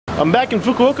I'm back in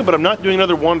Fukuoka, but I'm not doing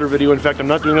another wander video. In fact, I'm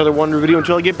not doing another wander video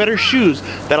until I get better shoes.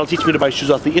 That'll teach me to buy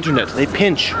shoes off the internet. They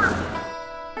pinch.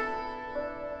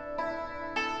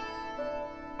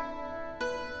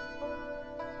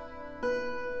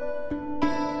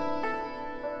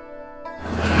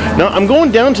 Now, I'm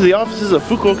going down to the offices of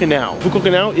Fukuoka Now.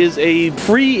 Fukuoka Now is a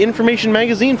free information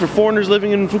magazine for foreigners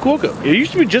living in Fukuoka. It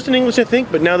used to be just in English, I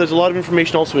think, but now there's a lot of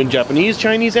information also in Japanese,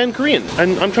 Chinese, and Korean.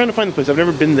 And I'm trying to find the place. I've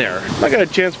never been there. I got a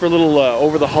chance for a little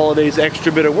over the holidays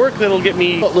extra bit of work that'll get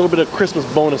me a little bit of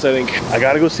Christmas bonus, I think. I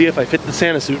gotta go see if I fit the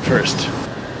Santa suit first.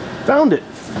 Found it.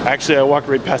 Actually, I walked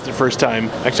right past it first time.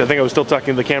 Actually, I think I was still talking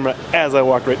to the camera as I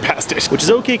walked right past it. Which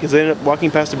is okay, because I ended up walking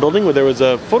past a building where there was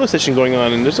a photo session going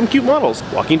on, and there's some cute models.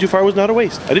 Walking too far was not a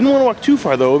waste. I didn't want to walk too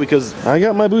far, though, because I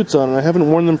got my boots on, and I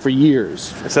haven't worn them for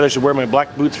years. I said I should wear my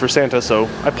black boots for Santa, so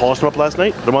I polished them up last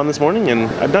night, put them on this morning, and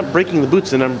I'm not breaking the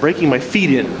boots, and I'm breaking my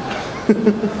feet in.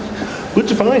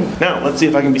 Boots are fine. Now, let's see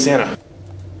if I can be Santa.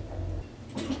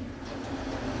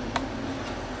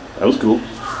 That was cool.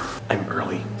 I'm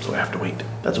early, so I have to wait.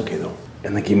 That's okay though.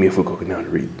 And they gave me a Fukuoka Now to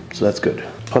read, so that's good.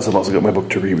 Plus I've also got my book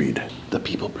to reread. The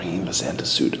people bringing the Santa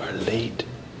suit are late.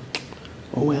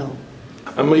 Oh well.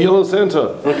 I'm a yellow Santa.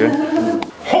 Okay.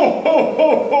 Ho ho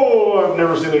ho ho! I've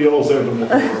never seen a yellow Santa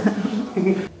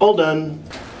before. All done.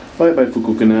 Bye bye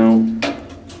Fukuoka Now.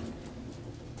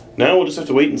 Now we'll just have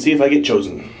to wait and see if I get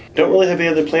chosen. Don't really have any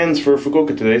other plans for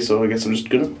Fukuoka today, so I guess I'm just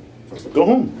gonna go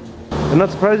home. And not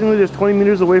surprisingly, just 20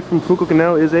 meters away from Fukuoka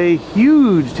Now is a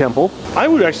huge temple. I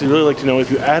would actually really like to know,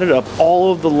 if you added up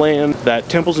all of the land that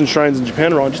temples and shrines in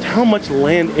Japan are on, just how much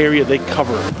land area they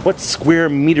cover. What square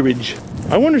meterage?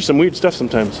 I wonder some weird stuff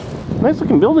sometimes. Nice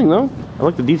looking building though. I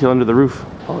like the detail under the roof.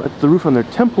 Oh, that's the roof on their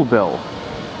temple bell.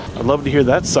 I'd love to hear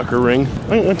that sucker ring.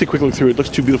 I have to quickly look through it. It looks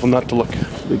too beautiful not to look.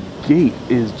 The gate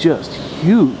is just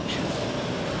huge.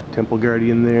 Temple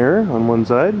guardian there on one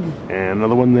side, and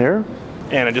another one there.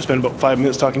 And I just spent about 5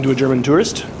 minutes talking to a German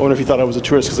tourist. I wonder if he thought I was a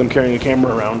tourist because I'm carrying a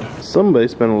camera around. Somebody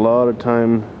spent a lot of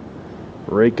time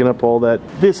raking up all that.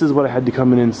 This is what I had to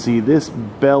come in and see. This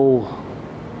bell.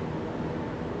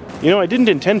 You know, I didn't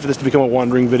intend for this to become a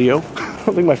wandering video. I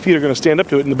don't think my feet are going to stand up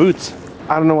to it in the boots.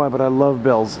 I don't know why, but I love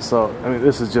bells. So, I mean,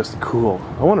 this is just cool.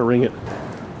 I want to ring it.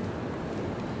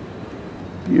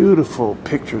 Beautiful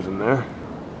pictures in there.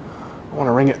 I want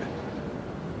to ring it.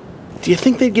 Do you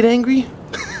think they'd get angry?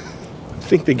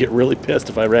 I think they'd get really pissed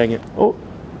if I rang it. Oh,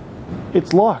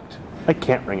 it's locked. I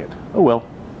can't ring it. Oh well.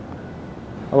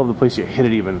 I love the place you hit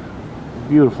it even.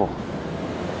 Beautiful.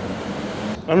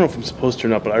 I don't know if I'm supposed to or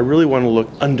not, but I really want to look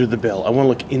under the bell. I want to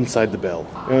look inside the bell.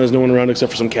 And there's no one around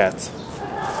except for some cats.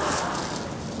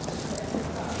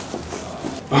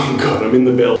 Oh god, I'm in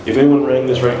the bell. If anyone rang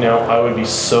this right now, I would be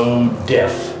so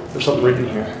deaf. There's something written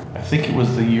here. I think it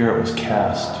was the year it was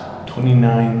cast.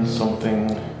 29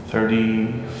 something.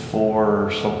 34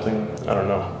 or something. I don't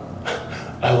know.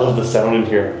 I love the sound in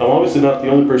here. I'm obviously not the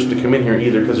only person to come in here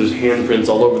either, because there's handprints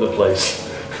all over the place.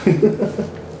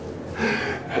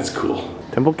 That's cool.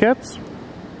 Temple cats?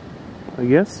 I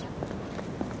guess.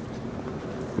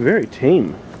 Very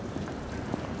tame.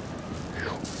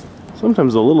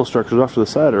 Sometimes the little structures off to the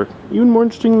side are even more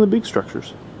interesting than the big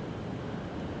structures.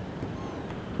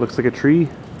 Looks like a tree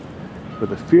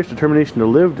with a fierce determination to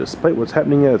live despite what's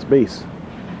happening at its base.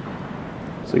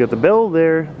 So you got the bell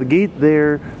there, the gate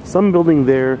there, some building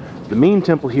there, the main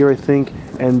temple here I think,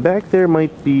 and back there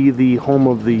might be the home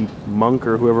of the monk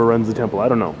or whoever runs the temple, I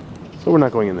don't know. So we're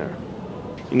not going in there.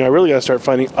 You know, I really gotta start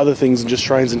finding other things than just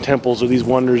shrines and temples, or these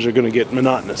wanders are gonna get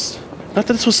monotonous. Not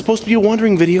that this was supposed to be a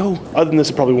wandering video. Other than this,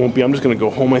 it probably won't be. I'm just gonna go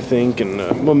home, I think, and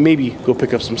well, maybe go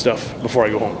pick up some stuff before I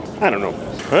go home. I don't know.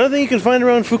 Another thing you can find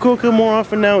around Fukuoka more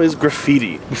often now is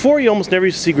graffiti. Before, you almost never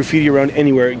used to see graffiti around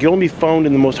anywhere. It could only be found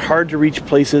in the most hard-to-reach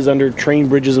places under train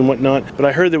bridges and whatnot. But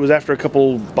I heard there was after a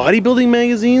couple bodybuilding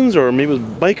magazines, or maybe it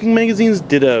was biking magazines,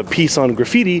 did a piece on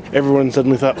graffiti, everyone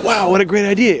suddenly thought, wow, what a great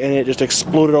idea, and it just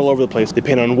exploded all over the place. They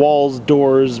paint on walls,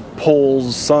 doors,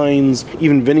 poles, signs,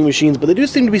 even vending machines, but they do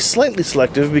seem to be slightly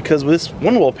selective, because with this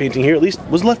one wall painting here, at least,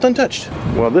 was left untouched.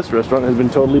 Well, this restaurant has been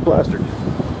totally plastered.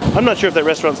 I'm not sure if that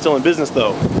restaurant's still in business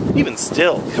though. Even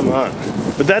still, come on.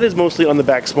 But that is mostly on the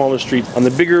back smaller streets. On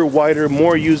the bigger, wider,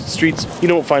 more used streets, you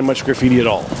don't find much graffiti at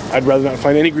all. I'd rather not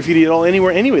find any graffiti at all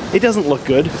anywhere anyway. It doesn't look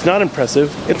good. It's not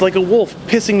impressive. It's like a wolf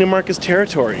pissing to mark his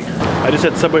territory. I just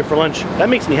had Subway for lunch. That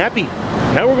makes me happy.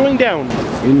 Now we're going down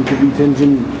into the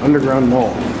Tenjin Underground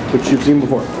Mall, which you've seen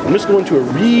before. I'm just going to a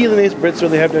really nice bread store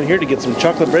they have down here to get some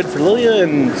chocolate bread for Lilia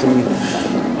and some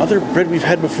other bread we've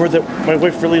had before that my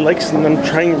wife really likes, and I'm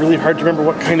trying really hard to remember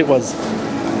what kind it was.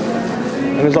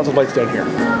 And there's lots of lights down here.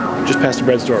 Just past the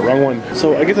bread store, wrong one.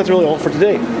 So I guess that's really all for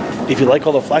today. If you like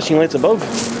all the flashing lights above,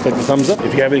 click the thumbs up.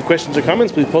 If you have any questions or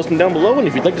comments, please post them down below. And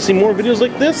if you'd like to see more videos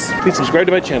like this, please subscribe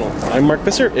to my channel. I'm Mark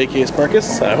Visser, aka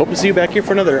Sparkuus. I hope to see you back here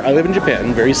for another I Live in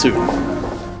Japan very soon.